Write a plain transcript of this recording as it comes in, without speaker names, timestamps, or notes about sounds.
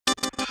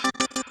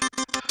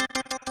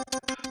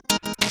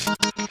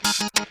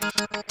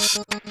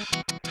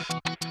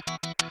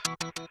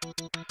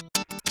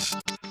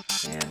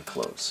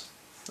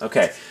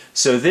Okay,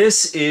 so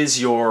this is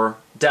your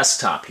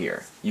desktop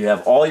here. You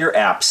have all your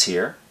apps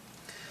here,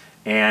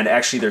 and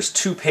actually there's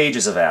two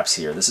pages of apps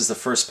here. This is the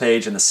first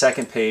page, and the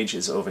second page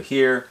is over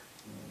here.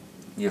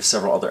 You have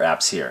several other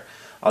apps here.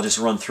 I'll just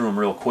run through them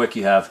real quick.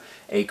 You have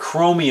a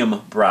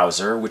Chromium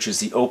browser, which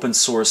is the open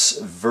source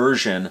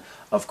version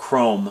of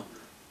Chrome,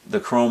 the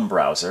Chrome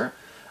browser.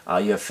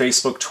 You have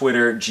Facebook,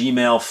 Twitter,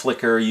 Gmail,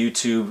 Flickr,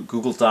 YouTube,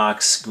 Google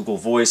Docs, Google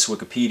Voice,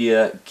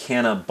 Wikipedia,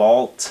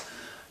 Canabalt,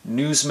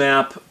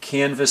 Newsmap,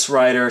 Canvas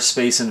Writer,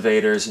 Space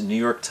Invaders, New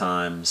York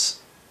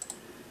Times.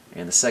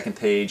 And the second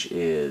page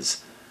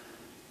is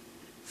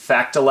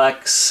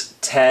Factilex,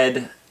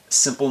 TED,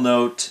 Simple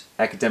Note,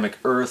 Academic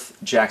Earth,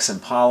 Jackson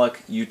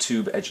Pollock,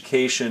 YouTube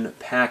Education,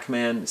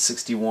 Pac-Man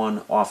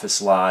 61,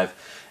 Office Live,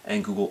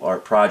 and Google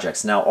Art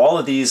Projects. Now all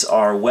of these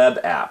are web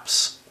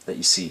apps that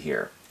you see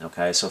here.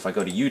 Okay, so if I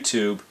go to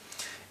YouTube,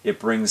 it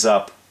brings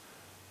up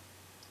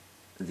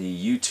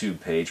the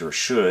YouTube page, or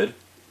should.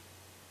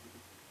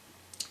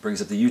 Brings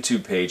up the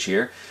YouTube page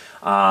here,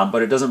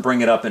 but it doesn't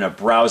bring it up in a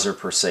browser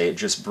per se, it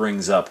just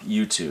brings up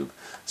YouTube.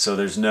 So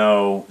there's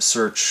no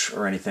search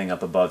or anything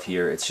up above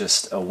here, it's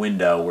just a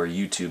window where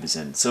YouTube is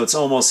in. So it's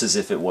almost as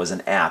if it was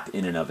an app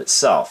in and of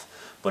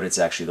itself, but it's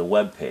actually the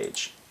web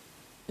page.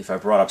 If I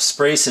brought up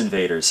Space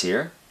Invaders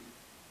here,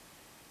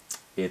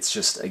 it's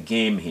just a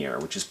game here,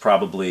 which is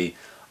probably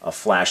a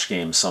Flash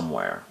game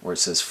somewhere, where it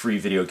says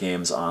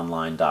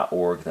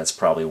freevideogamesonline.org. That's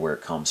probably where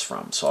it comes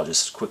from. So I'll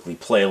just quickly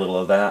play a little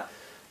of that.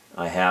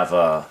 I have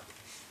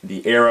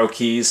the arrow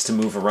keys to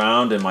move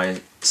around and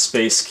my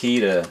space key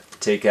to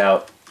take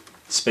out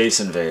Space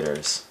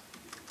Invaders.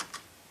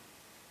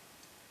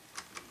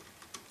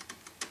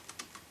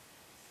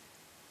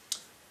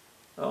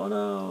 Oh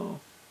no.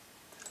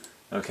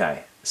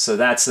 Okay, so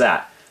that's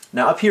that.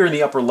 Now up here in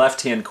the upper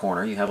left hand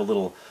corner you have a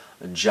little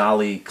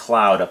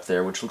JoliCloud up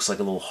there, which looks like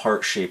a little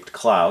heart-shaped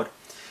cloud,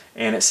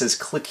 and it says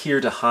click here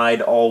to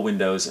hide all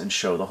windows and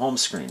show the home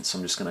screen. So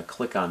I'm just going to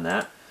click on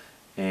that,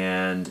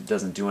 and it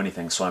doesn't do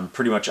anything, so I'm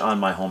pretty much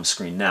on my home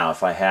screen now.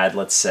 If I had,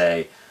 let's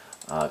say,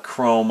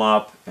 Chrome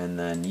up, and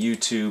then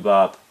YouTube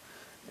up,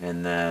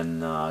 and then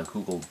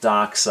Google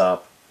Docs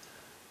up,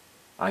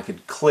 I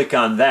could click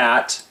on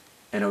that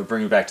and it would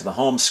bring me back to the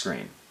home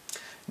screen.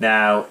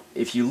 Now,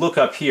 if you look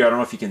up here, I don't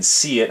know if you can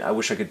see it, I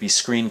wish I could be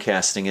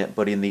screencasting it,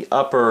 but in the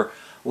upper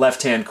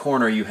left-hand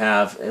corner you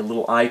have a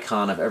little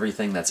icon of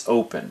everything that's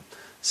open.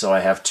 So I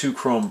have two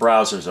Chrome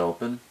browsers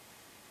open.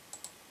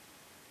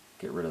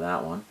 Get rid of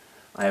that one.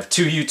 I have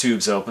two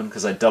YouTubes open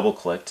because I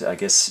double-clicked. I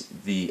guess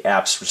the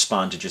apps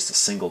respond to just a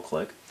single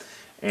click.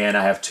 And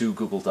I have two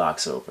Google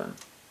Docs open.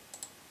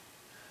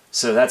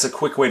 So that's a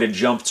quick way to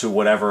jump to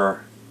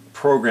whatever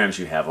programs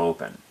you have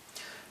open.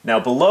 Now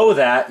below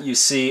that you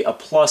see a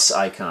plus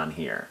icon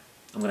here.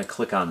 I'm going to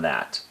click on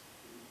that.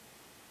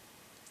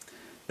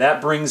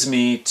 That brings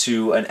me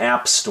to an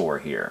app store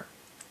here.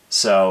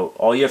 So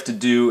all you have to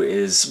do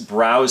is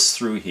browse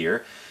through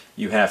here.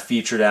 You have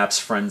featured apps,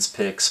 friends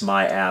picks,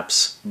 my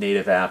apps,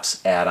 native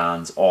apps,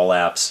 add-ons, all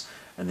apps,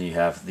 and then you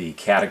have the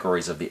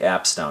categories of the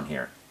apps down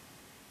here.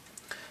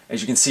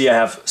 As you can see, I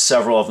have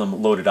several of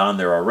them loaded on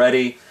there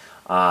already.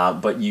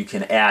 But you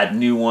can add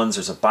new ones.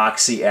 There's a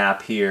Boxy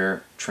app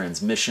here,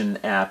 Transmission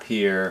app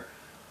here,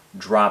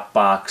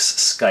 Dropbox,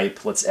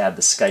 Skype. Let's add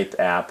the Skype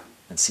app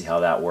and see how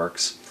that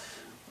works.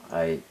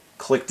 I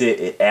clicked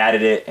it, it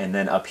added it, and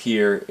then up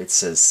here it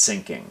says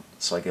syncing.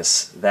 So I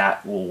guess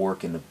that will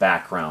work in the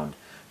background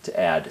to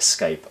add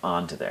Skype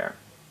onto there.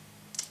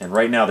 And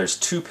right now there's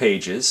two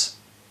pages,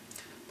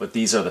 but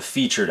these are the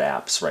featured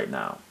apps right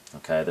now.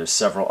 Okay, there's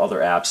several other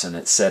apps, and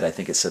it said, I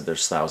think it said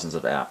there's thousands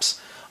of apps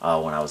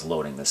when I was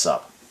loading this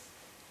up.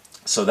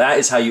 So that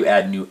is how you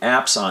add new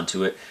apps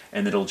onto it,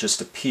 and it'll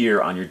just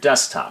appear on your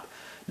desktop.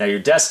 Now your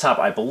desktop,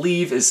 I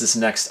believe, is this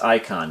next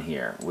icon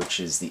here, which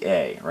is the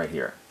A right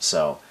here.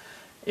 So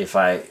if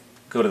I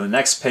go to the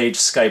next page,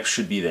 Skype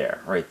should be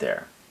there, right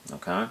there.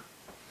 Okay.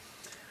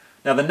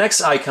 Now the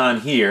next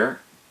icon here,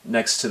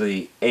 next to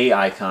the A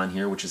icon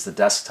here, which is the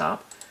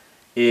desktop,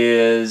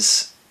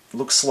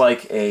 looks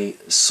like a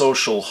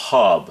social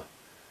hub.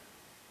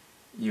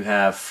 You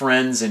have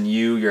friends and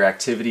your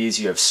activities,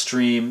 you have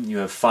stream, you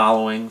have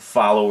following,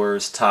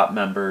 followers, top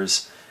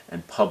members,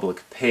 and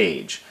public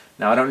page.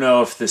 Now I don't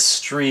know if this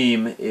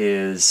stream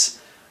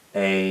is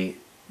a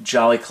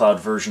JoliCloud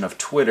version of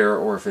Twitter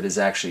or if it is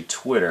actually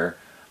Twitter.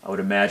 I would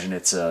imagine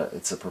it's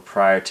a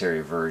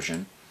proprietary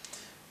version.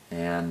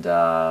 And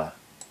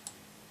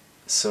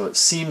so it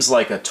seems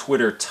like a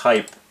Twitter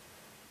type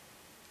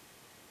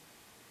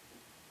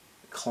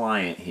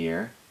client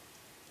here.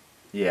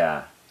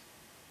 Yeah.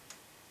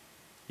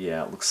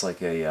 Yeah, it looks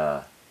like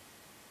a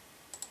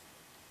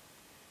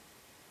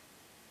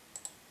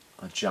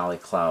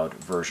JoliCloud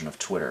version of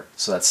Twitter.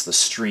 So that's the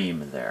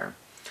stream there.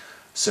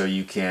 So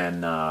you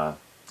can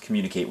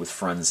communicate with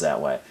friends that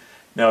way.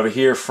 Now over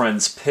here,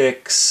 friends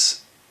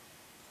picks.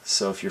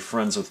 So if you're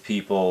friends with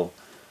people,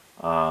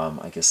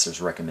 I guess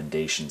there's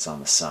recommendations on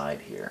the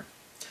side here.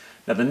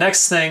 Now the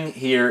next thing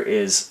here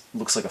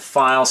looks like a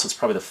file, so it's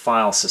probably the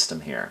file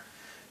system here.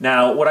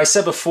 Now, what I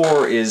said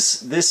before is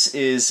this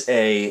is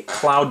a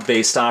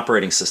cloud-based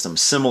operating system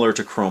similar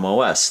to Chrome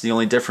OS. The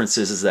only difference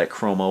is that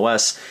Chrome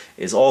OS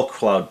is all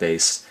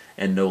cloud-based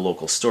and no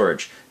local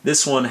storage.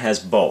 This one has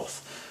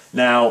both.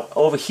 Now,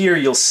 over here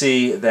you'll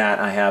see that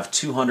I have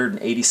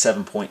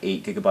 287.8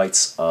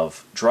 gigabytes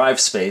of drive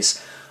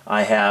space.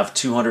 I have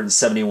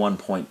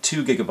 271.2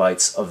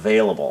 gigabytes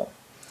available.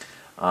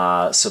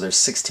 So there's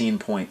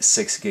 16.6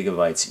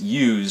 gigabytes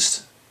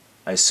used,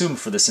 I assume,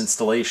 for this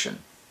installation.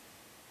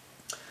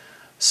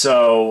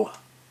 So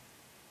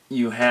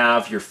you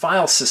have your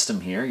file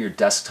system here, your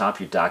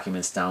desktop, your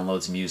documents,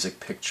 downloads, music,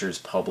 pictures,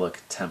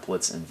 public,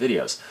 templates, and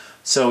videos.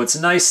 So it's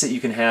nice that you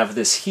can have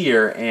this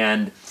here,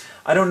 and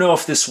I don't know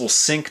if this will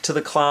sync to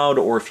the cloud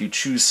or if you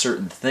choose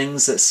certain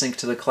things that sync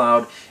to the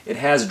cloud. It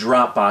has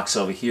Dropbox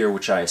over here,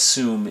 which I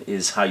assume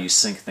is how you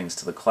sync things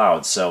to the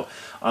cloud. So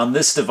on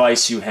this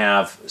device you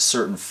have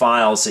certain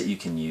files that you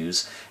can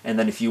use, and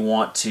then if you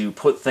want to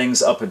put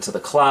things up into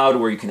the cloud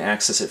where you can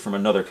access it from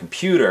another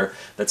computer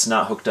that's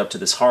not hooked up to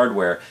this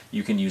hardware,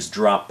 you can use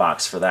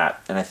Dropbox for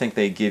that. And I think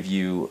they give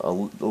you a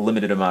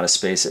limited amount of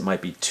space. It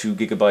might be 2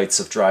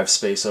 gigabytes of drive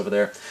space over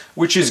there,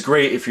 which is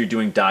great if you're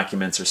doing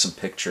documents or some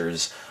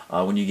pictures.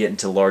 When you get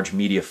into large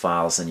media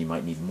files, then you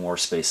might need more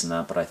space than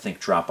that, but I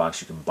think Dropbox,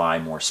 you can buy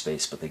more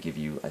space, but they give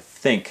you, I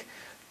think,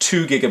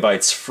 2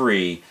 gigabytes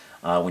free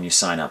when you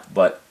sign up.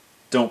 But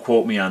don't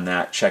quote me on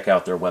that. Check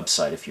out their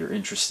website if you're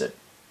interested.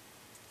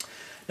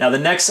 Now the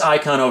next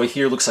icon over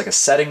here looks like a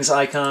settings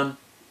icon,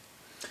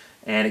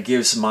 and it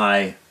gives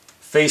my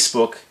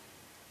Facebook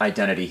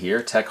identity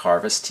here, Tech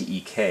Harvest,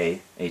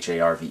 TEKHARVEST,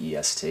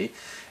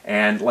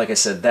 and like I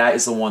said, that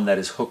is the one that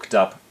is hooked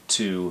up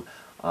to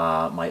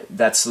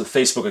that's the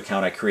Facebook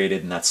account I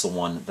created, and that's the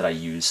one that I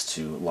use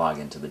to log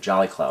into the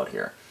JoliCloud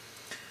here.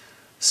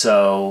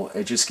 So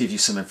it just gives you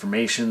some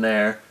information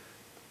there.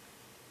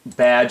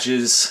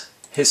 Badges,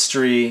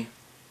 history,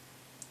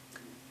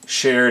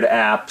 shared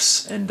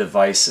apps, and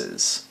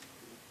devices.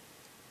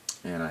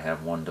 And I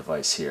have one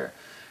device here.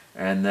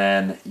 And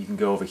then you can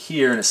go over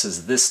here and it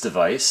says this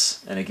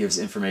device, and it gives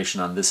information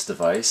on this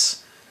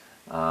device.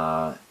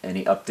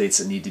 Any updates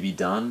that need to be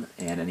done,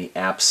 and any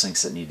app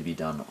syncs that need to be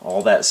done.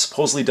 All that is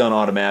supposedly done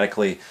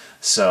automatically,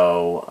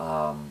 so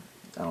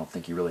I don't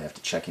think you really have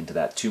to check into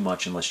that too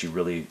much unless you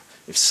really,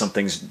 if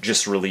something's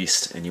just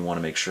released and you want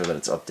to make sure that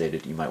it's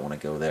updated, you might want to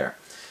go there.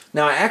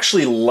 Now I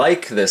actually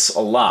like this a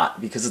lot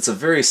because it's a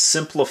very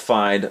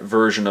simplified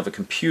version of a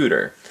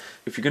computer.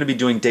 If you're going to be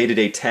doing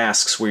day-to-day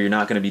tasks where you're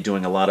not going to be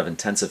doing a lot of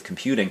intensive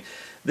computing,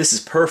 this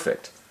is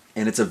perfect,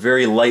 and it's a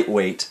very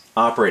lightweight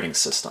operating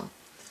system.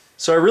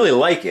 So I really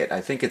like it. I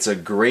think it's a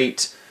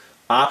great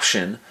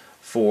option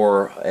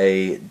for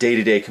a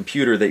day-to-day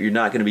computer that you're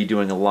not going to be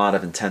doing a lot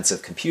of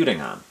intensive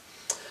computing on.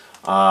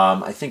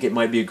 I think it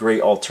might be a great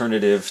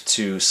alternative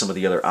to some of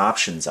the other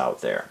options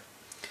out there.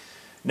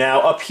 Now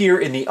up here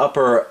in the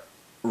upper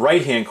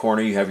right-hand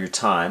corner you have your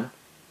time,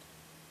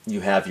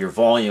 you have your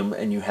volume,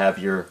 and you have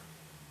your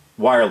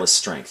wireless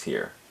strength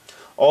here.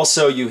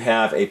 Also you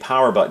have a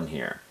power button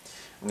here.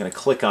 I'm going to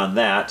click on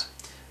that,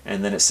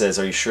 and then it says,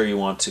 are you sure you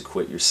want to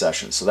quit your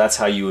session? So that's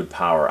how you would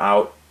power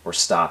out or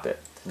stop it.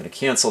 I'm going to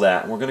cancel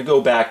that, and we're going to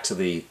go back to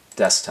the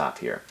desktop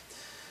here.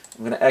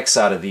 I'm going to X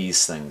out of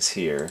these things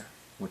here,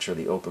 which are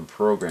the open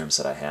programs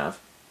that I have.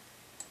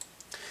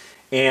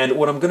 And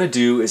what I'm going to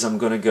do is I'm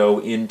going to go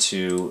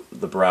into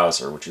the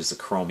browser, which is the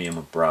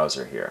Chromium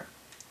browser here.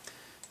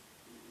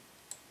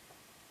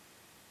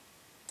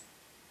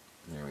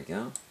 There we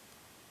go.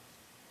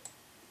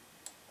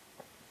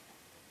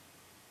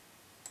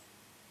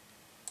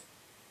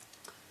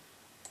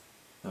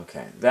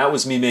 Okay, that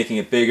was me making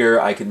it bigger.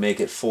 I could make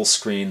it full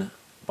screen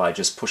by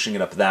just pushing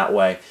it up that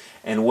way.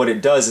 And what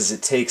it does is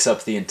it takes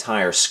up the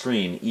entire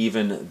screen,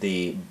 even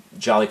the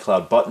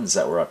JoliCloud buttons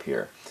that were up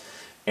here.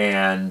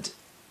 And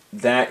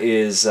that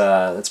is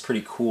that's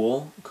pretty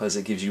cool because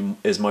it gives you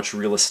as much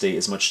real estate,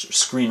 as much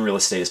screen real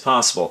estate as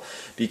possible.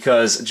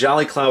 Because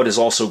JoliCloud is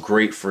also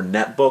great for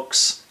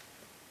netbooks.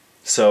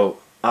 So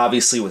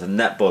obviously with a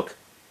netbook,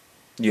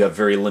 you have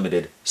very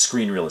limited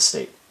screen real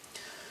estate.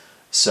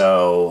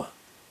 So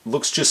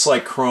looks just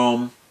like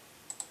Chrome.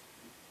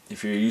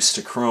 If you're used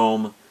to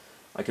Chrome,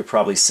 I could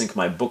probably sync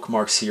my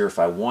bookmarks here if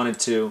I wanted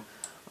to,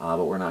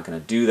 but we're not going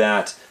to do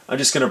that. I'm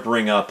just going to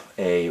bring up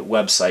a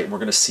website, and we're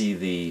going to see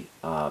the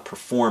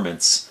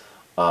performance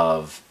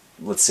of,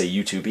 let's say,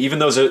 YouTube. Even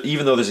though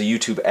there's a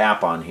YouTube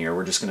app on here,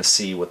 we're just going to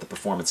see what the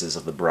performance is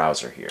of the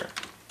browser here.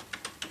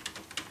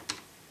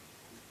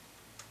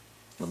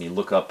 Let me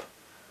look up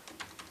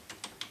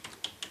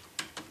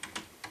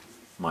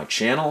my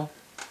channel.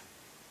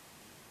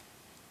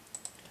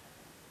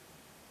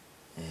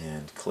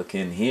 And click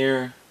in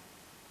here.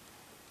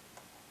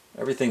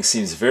 Everything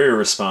seems very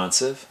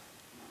responsive.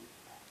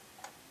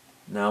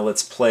 Now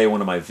let's play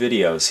one of my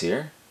videos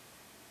here.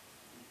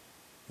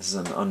 This is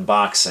an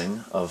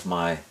unboxing of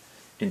my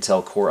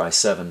Intel Core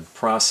i7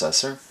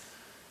 processor.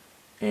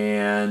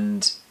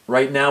 And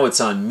right now it's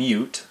on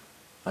mute.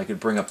 I could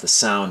bring up the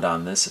sound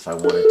on this if I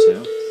wanted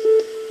to.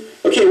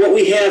 Okay, what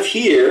we have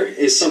here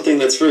is something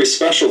that's very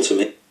special to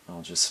me.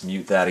 I'll just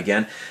mute that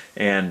again.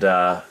 And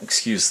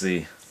excuse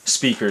the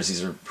speakers,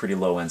 these are pretty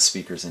low-end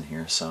speakers in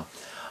here. So,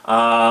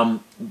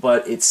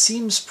 but it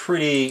seems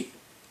pretty...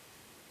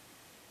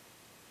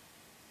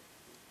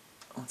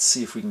 Let's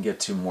see if we can get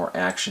to more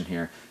action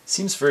here.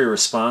 Seems very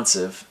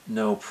responsive.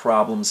 No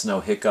problems, no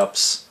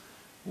hiccups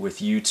with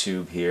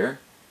YouTube here.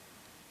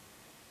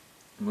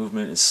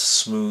 Movement is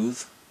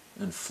smooth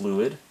and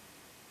fluid.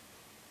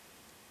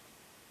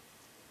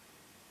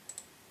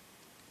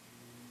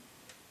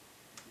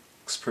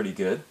 Looks pretty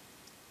good.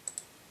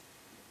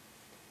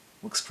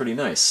 Looks pretty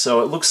nice.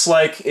 So it looks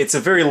like it's a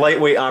very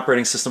lightweight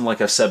operating system,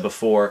 like I've said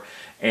before,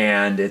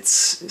 and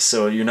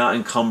so you're not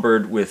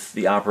encumbered with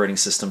the operating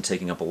system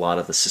taking up a lot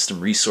of the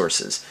system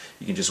resources.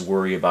 You can just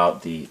worry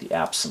about the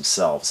apps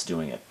themselves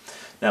doing it.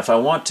 Now if I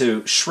want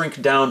to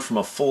shrink down from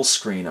a full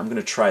screen, I'm going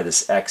to try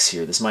this X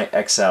here. This might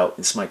X out,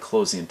 this might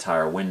close the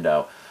entire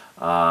window.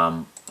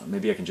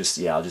 Maybe I can just,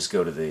 yeah, I'll just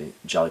go to the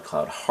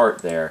JoliCloud heart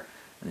there,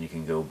 and then you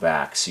can go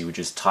back. So you would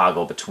just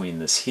toggle between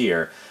this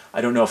here. I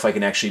don't know if I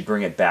can actually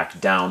bring it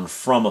back down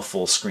from a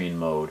full screen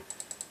mode.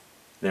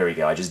 There we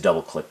go, I just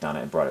double clicked on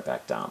it and brought it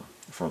back down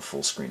from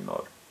full screen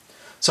mode.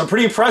 So I'm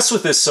pretty impressed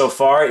with this so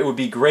far. It would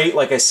be great,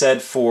 like I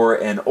said, for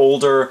an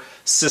older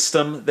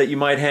system that you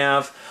might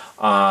have,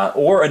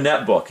 or a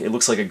netbook. It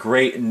looks like a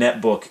great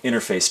netbook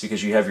interface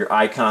because you have your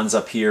icons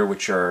up here,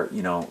 which are,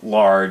 you know,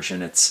 large,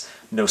 and it's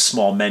no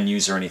small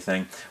menus or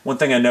anything. One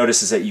thing I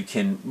noticed is that you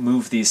can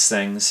move these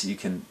things, you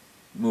can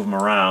move them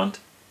around.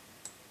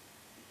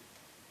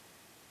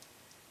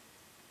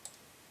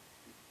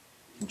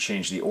 You can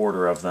change the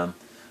order of them.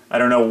 I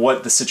don't know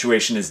what the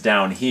situation is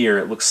down here.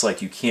 It looks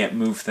like you can't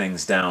move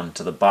things down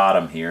to the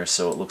bottom here,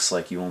 so it looks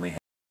like you only have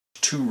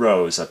 2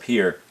 rows up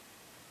here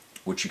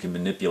which you can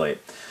manipulate.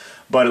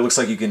 But it looks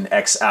like you can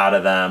X out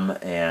of them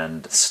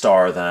and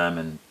star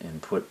them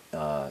and put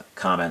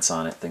comments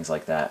on it, things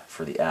like that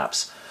for the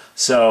apps.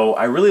 So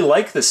I really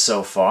like this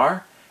so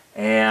far.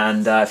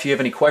 And if you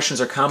have any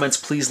questions or comments,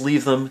 please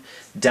leave them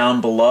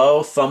down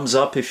below. Thumbs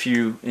up if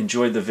you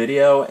enjoyed the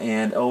video,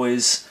 and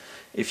always,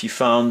 if you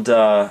found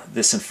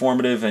this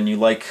informative and you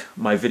like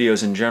my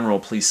videos in general,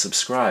 please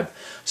subscribe.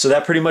 So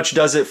that pretty much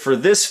does it for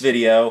this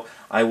video.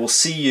 I will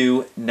see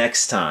you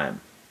next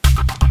time.